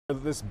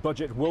This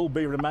budget will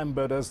be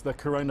remembered as the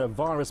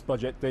coronavirus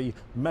budget. The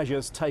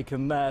measures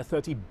taken there,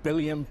 £30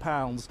 billion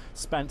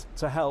spent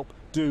to help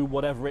do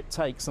whatever it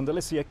takes. And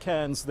Alicia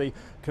Kearns, the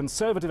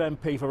Conservative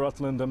MP for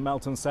Rutland and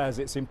Melton, says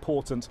it's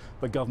important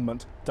the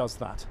government does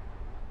that.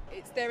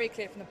 It's very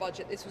clear from the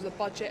budget this was a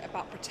budget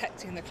about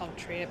protecting the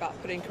country, about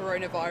putting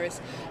coronavirus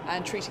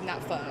and treating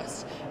that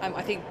first.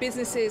 I think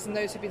businesses and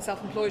those who've been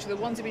self-employed are the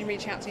ones who've been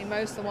reaching out to me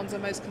most, the ones who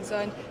are most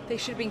concerned. They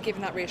should have been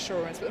given that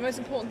reassurance. But the most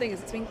important thing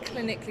is it's been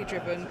clinically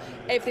driven.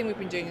 Everything we've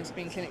been doing has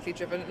been clinically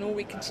driven, and all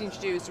we continue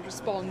to do is to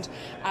respond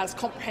as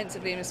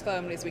comprehensively and as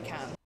firmly as we can.